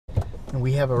And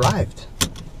we have arrived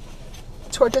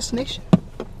to our destination.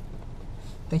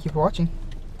 Thank you for watching.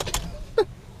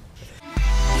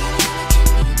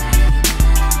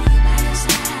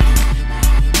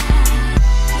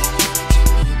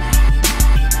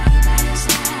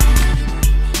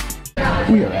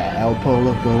 We are at El Pollo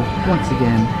Loco once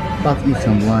again, about to eat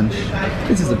some lunch.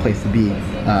 This is the place to be.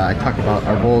 I talked about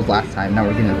our bowls last time. Now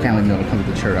we're getting a family meal that comes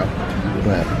with the churro.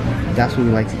 But that's what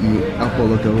we like to eat. El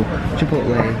Pollo Loco, Chipotle,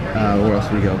 where else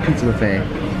do we go? Pizza Buffet.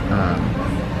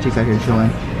 Jake's out here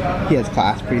chilling. He has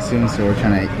class pretty soon, so we're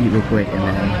trying to eat real quick and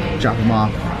then drop him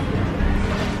off.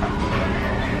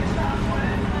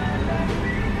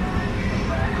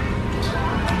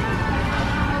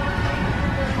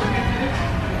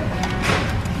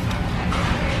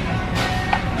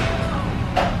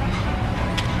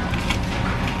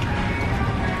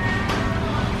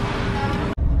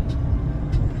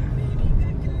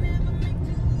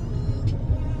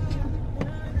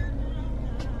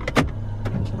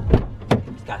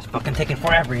 It's fucking taking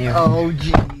forever here. Oh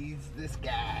jeez, this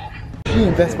guy. She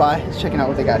in Best Buy is checking out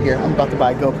what they got here. I'm about to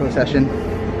buy a GoPro session.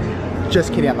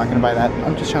 Just kidding, I'm not gonna buy that.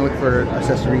 I'm just trying to look for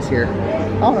accessories here.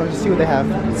 I don't know, just see what they have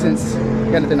since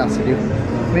we got nothing else to do.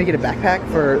 Maybe get a backpack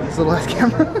for this little ass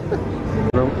camera.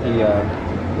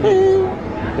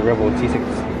 The Rebel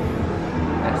T6.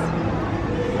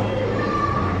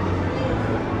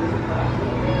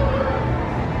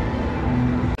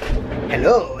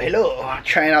 Hello,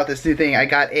 trying out this new thing. I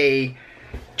got a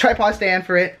tripod stand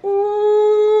for it. Ooh.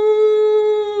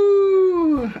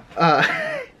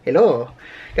 Hello.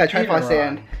 Got a tripod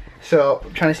stand. So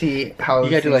I'm trying to see how you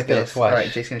gotta do like this. Watch.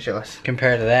 Alright, Jake's gonna show us.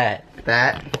 Compare to that.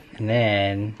 That. And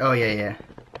then. Oh yeah.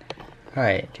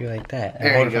 Alright, do like that. And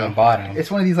there hold you it go. from the bottom.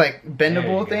 It's one of these like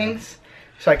bendable things.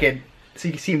 So you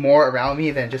can see more around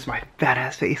me than just my fat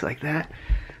ass face like that.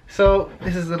 So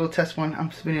this is a little test one.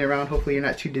 I'm spinning it around. Hopefully you're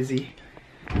not too dizzy.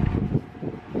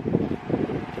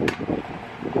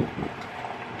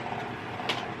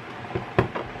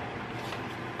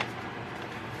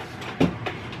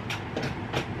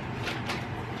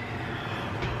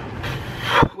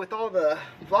 With all the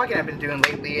vlogging I've been doing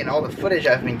lately and all the footage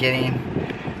I've been getting,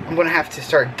 I'm gonna have to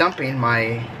start dumping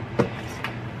my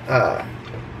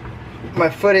my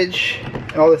footage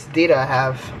and all this data I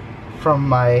have from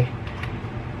my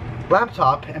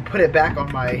laptop and put it back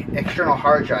on my external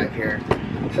hard drive here.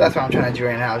 So that's what I'm trying to do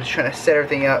right now. Just trying to set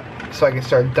everything up so I can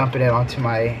start dumping it onto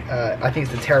my I think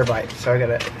it's the terabyte, so I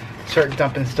gotta start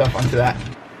dumping stuff onto that.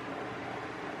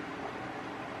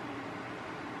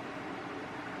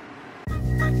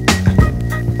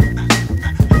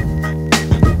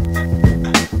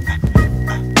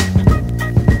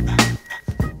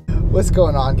 What's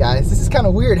going on, guys? This is kind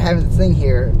of weird having this thing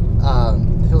here.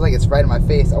 It feels like it's right in my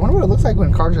face. I wonder what it looks like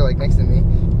when cars are like next to me.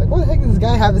 Like, what the heck does this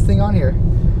guy have this thing on here?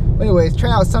 But anyways,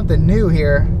 trying out something new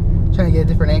here. Trying to get a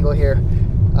different angle here.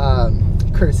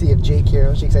 Courtesy of Jake here. It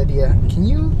was Jake's idea.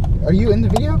 Are you in the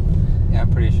video? Yeah, I'm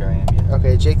pretty sure I am, yeah.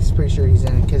 Okay, Jake's pretty sure he's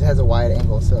in it because it has a wide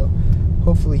angle, so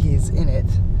hopefully he's in it.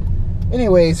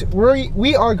 Anyways,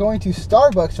 we are going to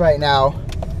Starbucks right now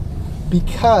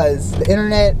because the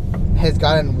internet has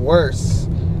gotten worse.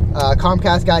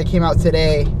 Comcast guy came out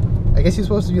today. I guess he was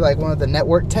supposed to be like one of the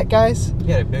network tech guys.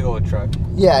 He had a big old truck.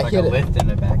 Yeah, like a lift in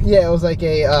the back. Yeah, it was like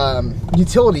a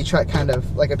utility truck, kind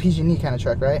of like a PG&E kind of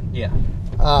truck, right? Yeah.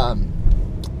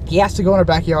 He asked to go in our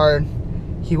backyard.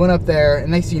 He went up there, and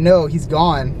next thing you know, he's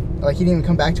gone. Like, he didn't even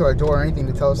come back to our door or anything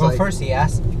to tell us. Well, like, first he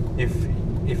asked if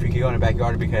we could go in the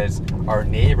backyard because our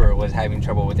neighbor was having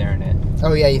trouble with the internet.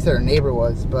 Oh yeah, he said our neighbor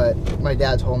was, but my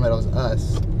dad told him that it was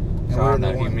us. And So I don't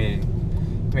know.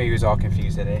 Maybe he was all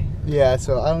confused today. Yeah,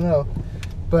 so I don't know.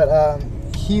 But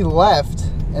he left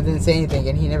and didn't say anything,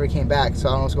 and he never came back, so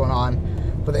I don't know what's going on.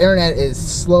 But the internet is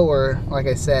slower, like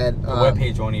I said. The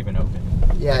webpage won't even open.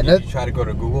 Yeah, like if you try to go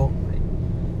to Google,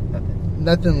 nothing.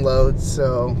 Nothing loads,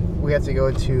 so we have to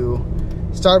go to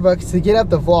Starbucks to get up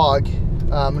the vlog,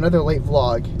 another late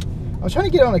vlog. I'm trying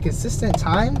to get on a consistent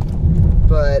time,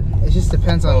 but it just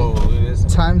depends on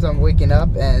times I'm waking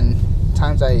up and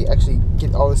times I actually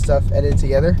get all this stuff edited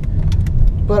together.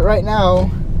 But right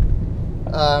now,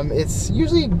 it's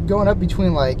usually going up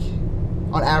between, like,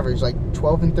 on average, like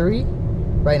 12 and 3.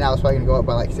 Right now it's probably gonna go up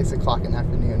by like 6 o'clock in the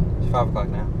afternoon. It's 5 o'clock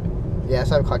now. Yeah,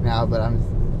 it's 5 o'clock now, but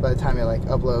by the time it like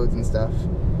uploads and stuff.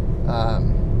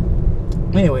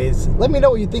 Anyways, let me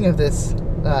know what you think of this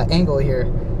angle here.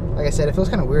 Like I said, it feels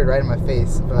kind of weird right in my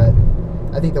face, but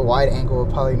I think the wide angle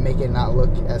will probably make it not look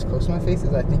as close to my face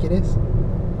as I think it is.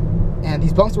 And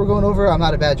these bumps we're going over, I'm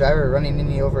not a bad driver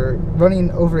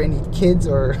running over any kids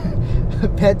or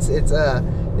pets. It's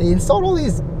they installed all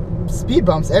these speed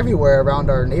bumps everywhere around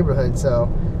our neighborhood,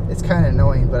 so it's kind of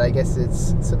annoying, but I guess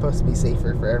it's supposed to be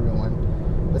safer for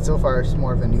everyone. But so far, it's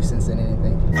more of a nuisance than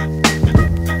anything.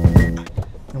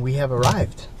 And we have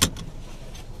arrived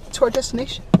to our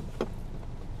destination.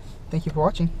 Thank you for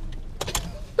watching.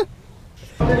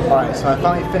 Alright, so I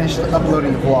finally finished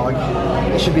uploading the vlog.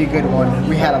 It should be a good one.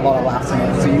 We had a lot of laughs in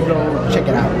it, so you go check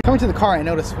it out. Coming to the car, I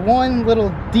noticed one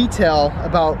little detail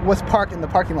about what's parked in the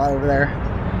parking lot over there.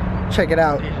 Check it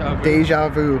out. Deja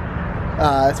vu.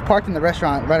 It's parked in the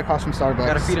restaurant right across from Starbucks.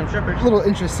 Gotta feed them strippers. A little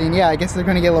interesting. Yeah, I guess they're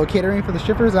gonna get a little catering for the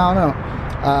strippers. I don't know.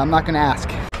 I'm not gonna ask.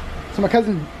 So my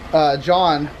cousin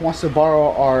John wants to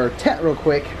borrow our tent real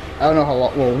quick. I don't know how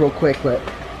long, well, real quick, but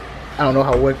I don't know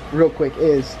how what real quick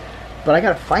is. But I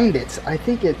gotta find it. I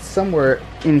think it's somewhere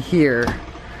in here.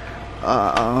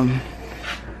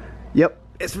 Yep,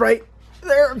 it's right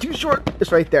there. I'm too short.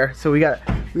 It's right there. So we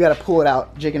gotta pull it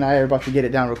out. Jake and I are about to get it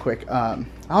down real quick. I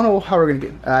don't know how we're gonna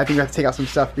get. I think we have to take out some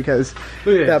stuff because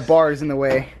that bar is in the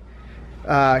way.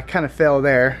 Kind of fell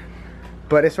there,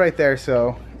 but it's right there,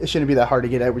 so it shouldn't be that hard to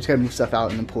get it. We just gotta move stuff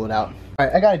out and then pull it out. All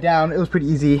right, I got it down. It was pretty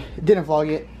easy. Didn't vlog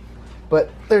it,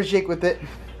 but there's Jake with it.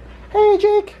 Hey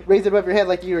Jake, raise it above your head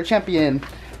like you're a champion.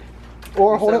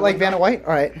 Or hold it like Vanna White.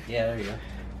 All right. Yeah, there you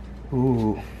go.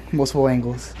 Ooh, multiple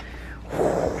angles.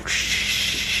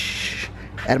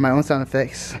 Add my own sound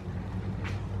effects.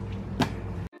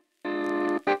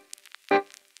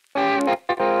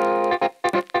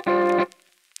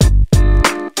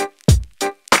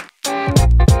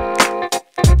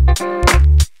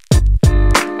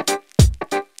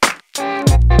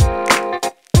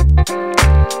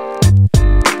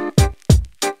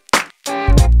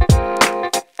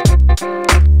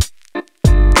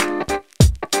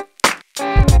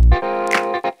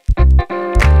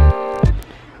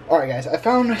 Alright guys, I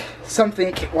found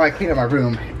something while I cleaned up my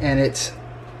room, and it's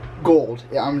gold.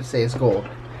 Yeah, I'm gonna say it's gold.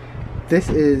 This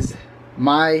is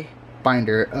my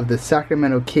binder of the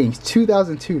Sacramento Kings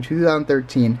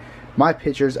 2002-2013, my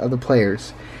pictures of the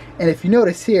players. And if you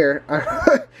notice here,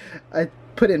 I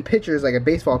put in pictures, like a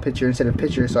baseball picture instead of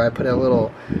pictures, so I put a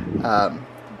little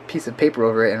piece of paper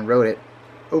over it and wrote it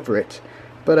over it.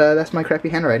 But that's my crappy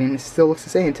handwriting. It still looks the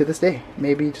same to this day,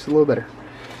 maybe just a little better.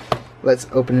 Let's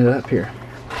open it up here.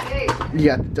 You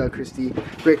got the Doug Christie,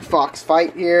 Rick Fox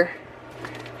fight here.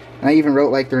 And I even wrote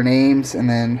like their names, and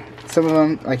then some of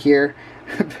them, like here,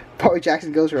 Paulie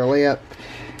Jackson goes for a layup.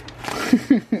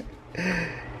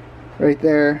 Right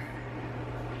there.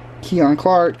 Keon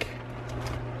Clark.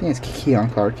 I think it's Keon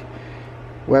Clark.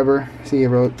 Weber. See, I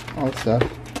wrote all that stuff.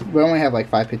 We only have like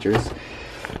 5 pictures.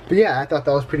 But yeah, I thought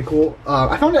that was pretty cool.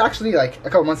 I found it actually like a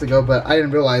couple months ago, but I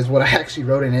didn't realize what I actually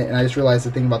wrote in it, and I just realized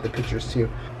the thing about the pictures too.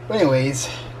 But anyways,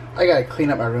 I gotta clean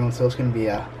up my room, so it's gonna be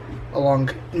a long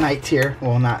night here.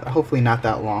 Well, hopefully not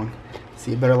that long.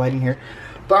 See, better lighting here.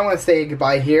 But I'm gonna say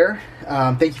goodbye here.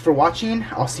 Thank you for watching.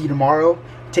 I'll see you tomorrow.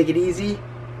 Take it easy,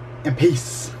 and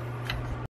peace.